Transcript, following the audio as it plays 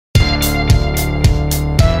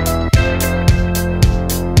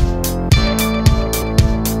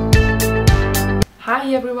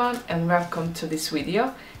Hi everyone and welcome to this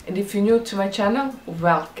video, and if you're new to my channel,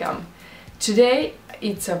 welcome. Today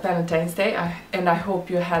it's a Valentine's Day and I hope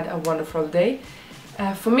you had a wonderful day.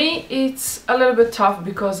 For me it's a little bit tough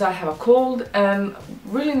because I have a cold and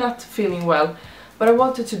really not feeling well, but I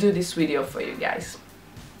wanted to do this video for you guys.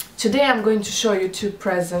 Today I'm going to show you two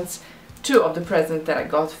of the presents that I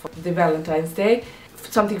got for the Valentine's Day,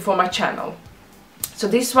 something for my channel. So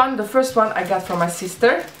this one, the first one I got from my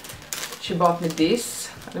sister. She bought me this.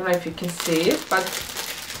 I don't know if you can see it, but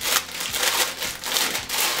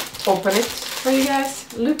open it for you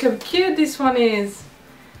guys. Look how cute this one is.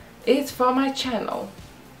 It's for my channel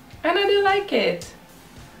and I do like it.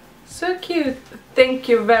 So cute. Thank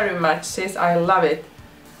you very much, sis. I love it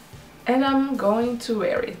and I'm going to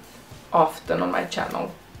wear it often on my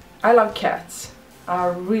channel. I love cats. I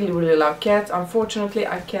really love cats. Unfortunately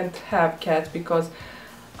I can't have cats because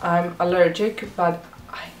I'm allergic, but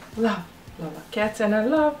I love cats and I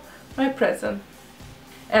love my present.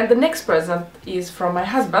 And the next present is from my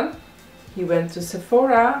husband. He went to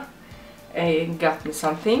Sephora and got me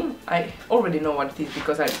something. I already know what it is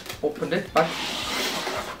because I opened it, but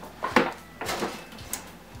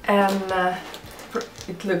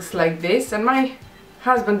it looks like this. And my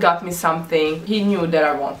husband got me something he knew that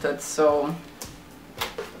I wanted, so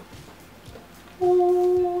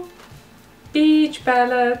ooh, beach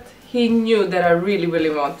palette. He knew that I really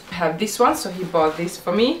want to have this one, so he bought this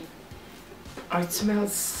for me. Oh, it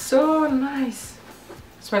smells so nice.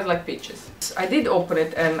 It smells like peaches. I did open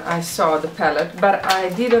it and I saw the palette, but I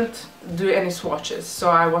didn't do any swatches,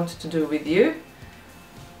 so I wanted to do with you.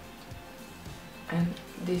 And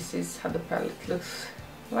this is how the palette looks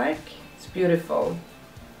like. It's beautiful.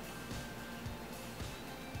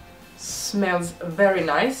 Smells very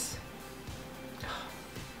nice.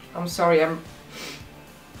 I'm sorry, I'm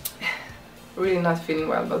really not feeling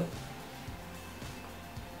well, but it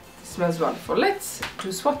smells wonderful. Let's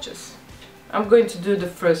do swatches. I'm going to do the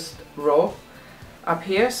first row up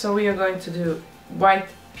here, so we are going to do white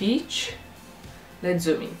peach. Let's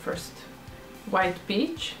zoom in first. White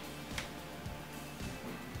peach,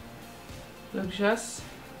 luxurious.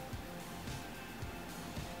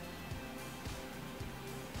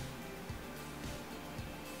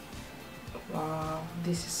 Wow,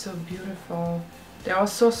 this is so beautiful. They are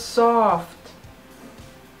so soft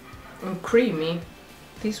and creamy.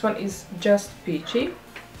 This one is just peachy.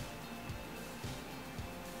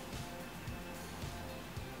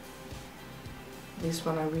 This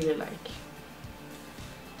one I really like.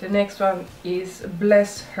 The next one is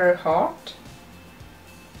Bless Her Heart.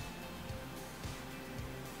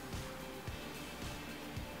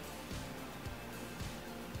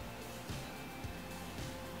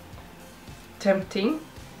 Tempting,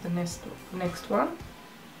 the next one.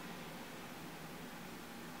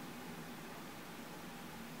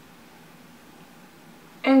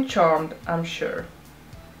 And Charmed, I'm sure.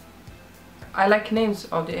 I like names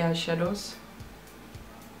of the eyeshadows.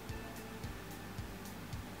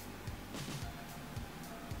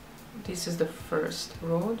 This is the first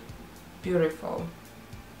road. Beautiful.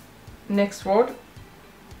 Next road.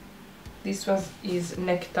 This one is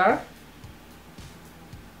Nectar.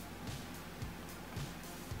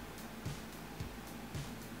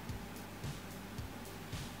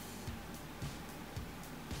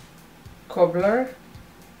 Cobbler,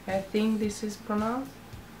 I think this is pronounced.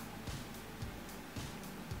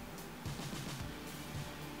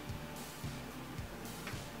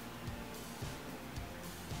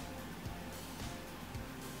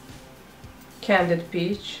 Candied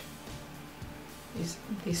Peach is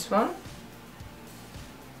this one.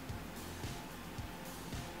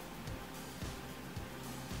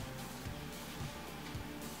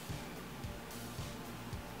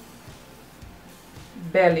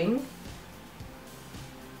 Belling.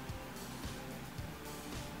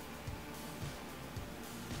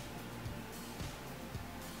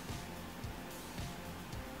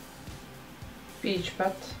 Peach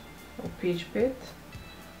Pat or Peach Pit.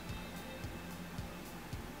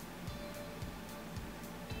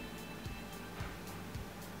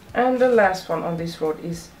 And the last one on this road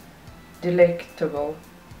is Delectable.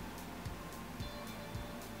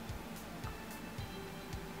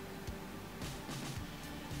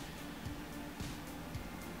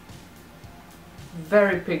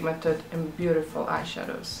 Very pigmented and beautiful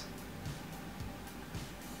eyeshadows.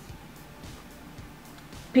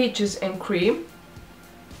 Peaches and Cream.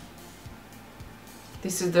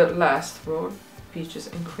 This is the last road, Peaches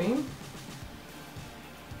and Cream.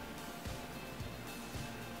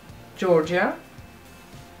 Georgia,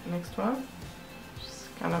 next one. Just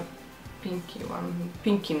kind of pinky one,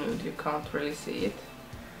 pinky nude, you can't really see it.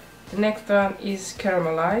 The next one is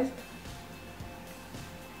caramelized.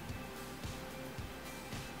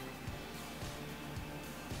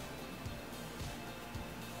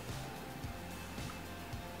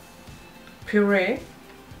 Puree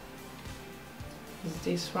is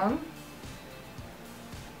this one.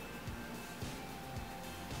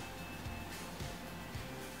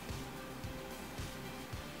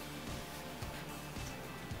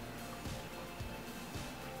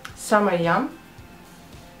 Summer yum.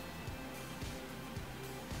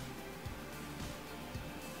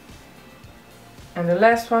 And the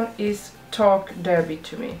last one is talk derby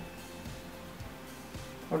to me,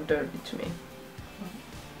 or derby to me.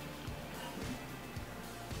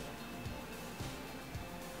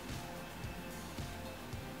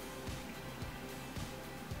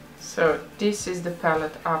 So this is the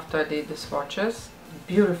palette after I did the swatches.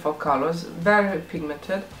 Beautiful colors, very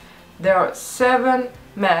pigmented. There are 7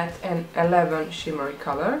 matte and 11 shimmery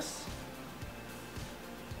colors.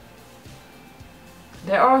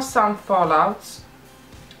 There are some fallouts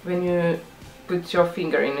when you put your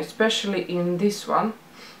finger in, especially in this one,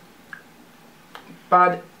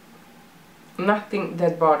 but nothing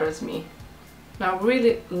that bothers me. Now I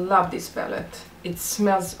really love this palette. It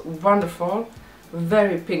smells wonderful,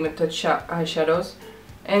 very pigmented eyeshadows,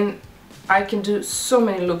 and I can do so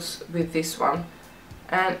many looks with this one,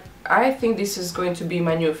 and I think this is going to be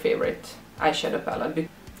my new favorite eyeshadow palette.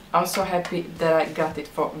 I'm so happy that I got it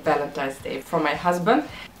for Valentine's Day for my husband,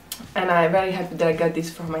 and I'm very happy that I got this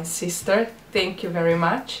for my sister. Thank you very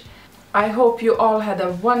much. I hope you all had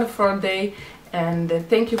a wonderful day, and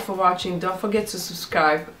thank you for watching. Don't forget to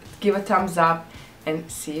subscribe, give a thumbs up,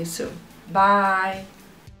 and see you soon. Bye!